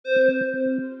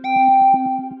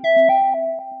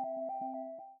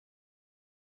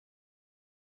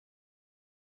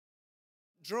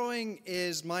Drawing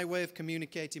is my way of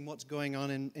communicating what's going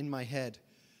on in my head.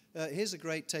 Here's a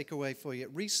great takeaway for you.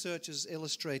 Research has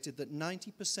illustrated that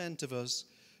 90% of us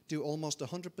do almost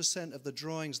 100% of the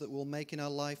drawings that we'll make in our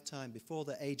lifetime before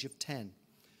the age of 10.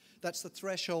 That's the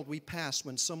threshold we pass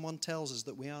when someone tells us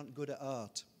that we aren't good at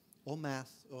art or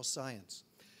math or science.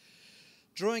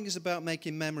 Drawing is about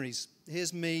making memories.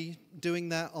 Here's me doing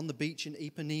that on the beach in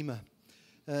Ipanema,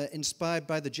 inspired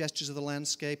by the gestures of the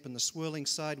landscape and the swirling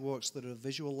sidewalks that are the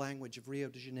visual language of Rio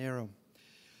de Janeiro.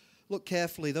 Look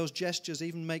carefully, those gestures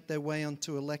even make their way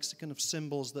onto a lexicon of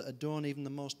symbols that adorn even the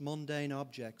most mundane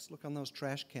objects. Look on those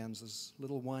trash cans, those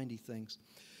little windy things.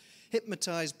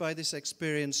 Hypnotized by this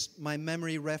experience, my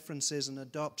memory references and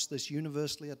adopts this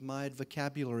universally admired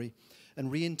vocabulary and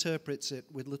reinterprets it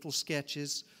with little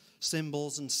sketches,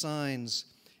 symbols and signs,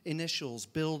 initials,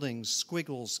 buildings,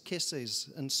 squiggles,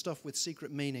 kisses, and stuff with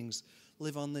secret meanings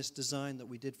live on this design that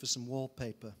we did for some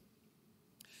wallpaper.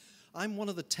 I'm one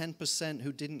of the 10%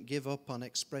 who didn't give up on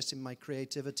expressing my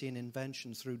creativity and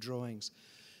invention through drawings.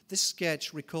 This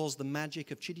sketch recalls the magic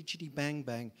of Chitty Chitty Bang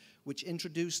Bang, which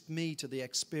introduced me to the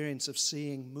experience of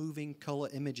seeing moving color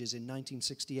images in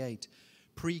 1968,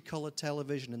 pre-color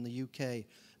television in the UK,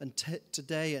 and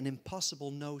today an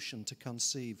impossible notion to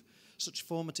conceive. Such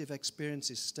formative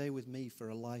experiences stay with me for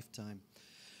a lifetime.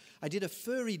 I did a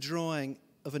furry drawing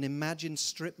of an imagined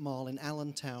strip mall in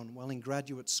Allentown while in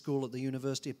graduate school at the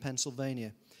University of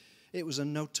Pennsylvania. It was a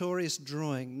notorious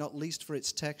drawing, not least for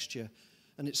its texture,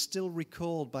 and it's still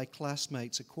recalled by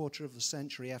classmates a quarter of a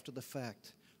century after the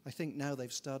fact. I think now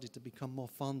they've started to become more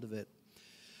fond of it.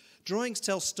 Drawings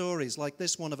tell stories like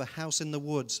this one of a house in the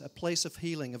woods, a place of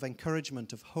healing, of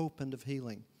encouragement, of hope, and of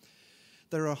healing.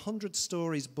 There are 100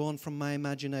 stories born from my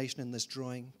imagination in this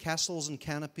drawing. Castles and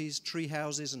canopies, tree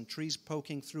houses and trees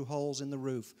poking through holes in the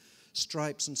roof,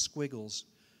 stripes and squiggles.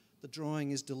 The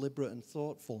drawing is deliberate and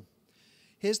thoughtful.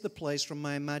 Here's the place from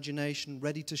my imagination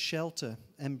ready to shelter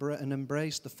and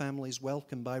embrace the families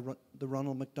welcomed by the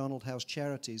Ronald McDonald House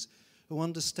Charities, who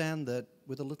understand that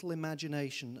with a little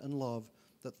imagination and love,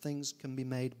 that things can be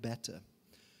made better.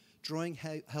 Drawing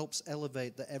helps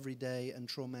elevate the everyday and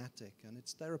traumatic, and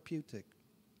it's therapeutic.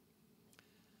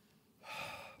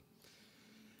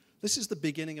 This is the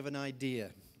beginning of an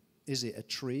idea. Is it a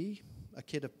tree, a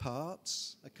kit of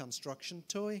parts, a construction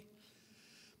toy?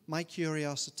 My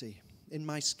curiosity in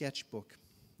my sketchbook.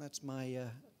 That's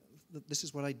this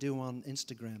is what I do on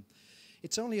Instagram.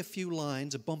 It's only a few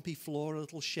lines, a bumpy floor, a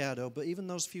little shadow, but even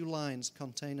those few lines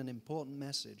contain an important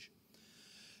message.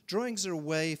 Drawings are a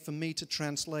way for me to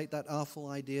translate that awful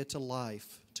idea to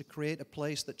life, to create a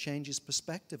place that changes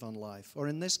perspective on life, or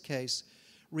in this case,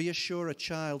 reassure a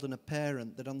child and a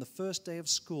parent that on the first day of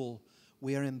school,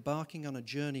 we are embarking on a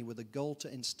journey with a goal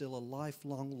to instill a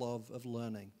lifelong love of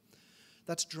learning.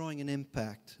 That's drawing an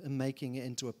impact and making it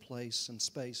into a place and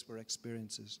space for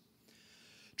experiences.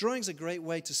 Drawing's a great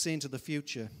way to see into the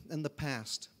future and the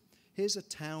past. Here's a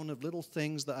town of little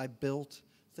things that I built,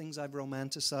 things I've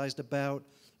romanticized about,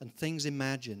 and things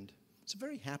imagined. It's a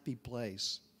very happy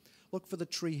place. Look for the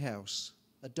treehouse,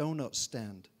 a donut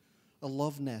stand, a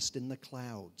love nest in the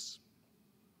clouds.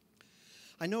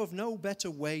 I know of no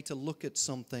better way to look at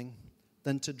something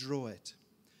than to draw it.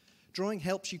 Drawing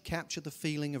helps you capture the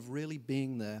feeling of really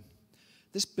being there.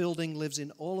 This building lives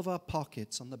in all of our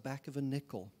pockets on the back of a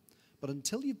nickel, but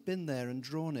until you've been there and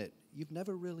drawn it, you've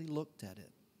never really looked at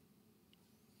it.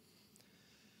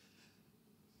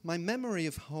 My memory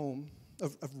of home,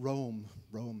 of Rome,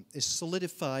 is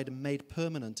solidified and made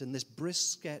permanent in this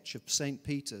brisk sketch of St.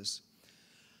 Peter's.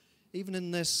 Even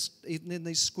in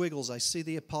these squiggles, I see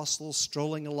the apostles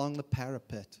strolling along the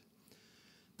parapet.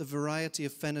 The variety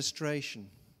of fenestration.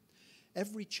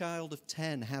 Every child of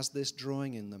 10 has this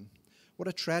drawing in them. What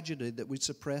a tragedy that we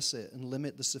suppress it and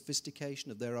limit the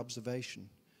sophistication of their observation.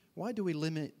 Why do we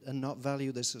limit and not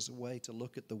value this as a way to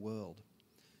look at the world?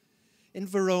 In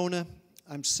Verona,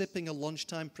 I'm sipping a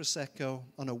lunchtime Prosecco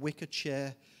on a wicker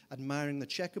chair, admiring the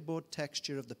checkerboard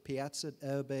texture of the Piazza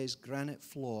Erbe's granite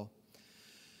floor.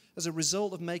 As a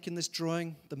result of making this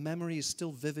drawing, the memory is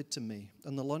still vivid to me,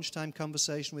 and the lunchtime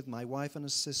conversation with my wife and her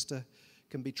sister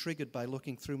can be triggered by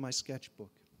looking through my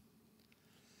sketchbook.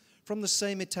 From the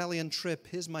same Italian trip,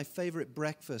 here's my favorite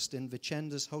breakfast in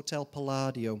Vicenda's Hotel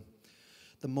Palladio,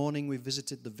 the morning we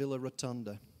visited the Villa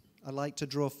Rotonda. I like to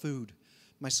draw food.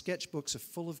 My sketchbooks are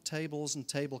full of tables and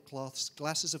tablecloths,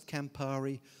 glasses of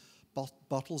Campari,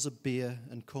 bottles of beer,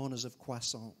 and corners of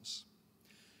croissants.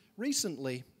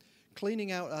 Recently,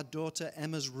 cleaning out our daughter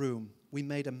Emma's room, we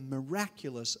made a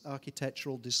miraculous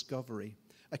architectural discovery,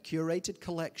 a curated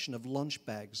collection of lunch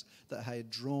bags that I had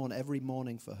drawn every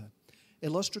morning for her.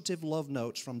 illustrative love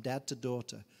notes from dad to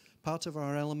daughter, part of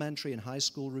our elementary and high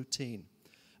school routine,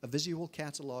 a visual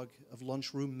catalogue of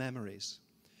lunchroom memories.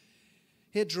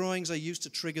 Here, drawings are used to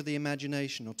trigger the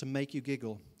imagination or to make you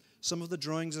giggle. Some of the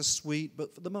drawings are sweet,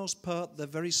 but for the most part, they're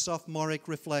very sophomoric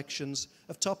reflections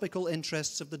of topical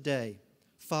interests of the day,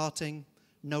 farting,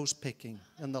 nose-picking,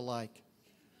 and the like.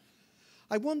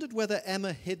 I wondered whether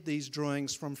Emma hid these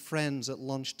drawings from friends at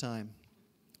lunchtime,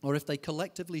 or if they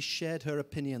collectively shared her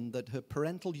opinion that her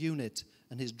parental unit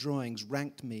and his drawings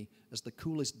ranked me as the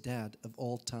coolest dad of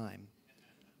all time.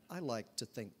 I like to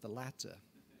think the latter.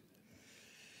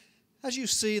 As you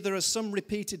see, there are some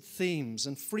repeated themes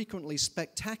and frequently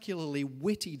spectacularly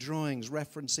witty drawings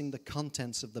referencing the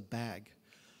contents of the bag,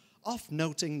 oft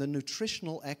noting the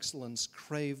nutritional excellence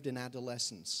craved in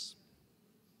adolescence.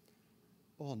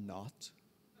 Or not.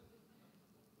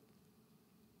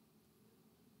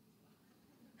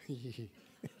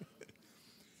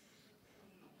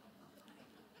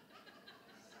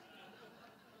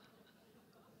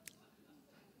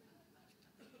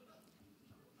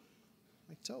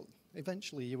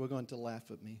 Eventually you were going to laugh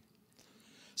at me.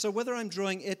 So whether I'm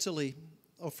drawing Italy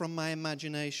or from my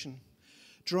imagination,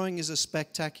 drawing is a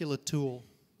spectacular tool.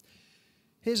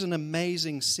 Here's an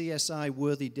amazing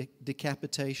CSI-worthy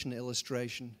decapitation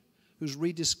illustration whose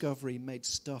rediscovery made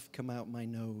stuff come out my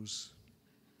nose.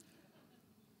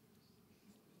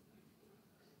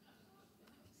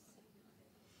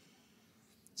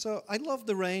 So I love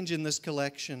the range in this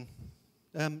collection.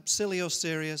 Silly or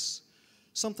serious,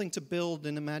 something to build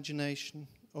in imagination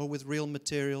or with real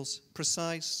materials,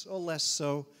 precise or less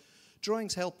so.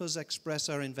 Drawings help us express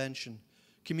our invention,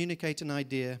 communicate an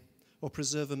idea, or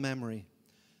preserve a memory.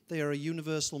 They are a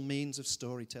universal means of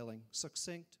storytelling,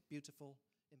 succinct, beautiful,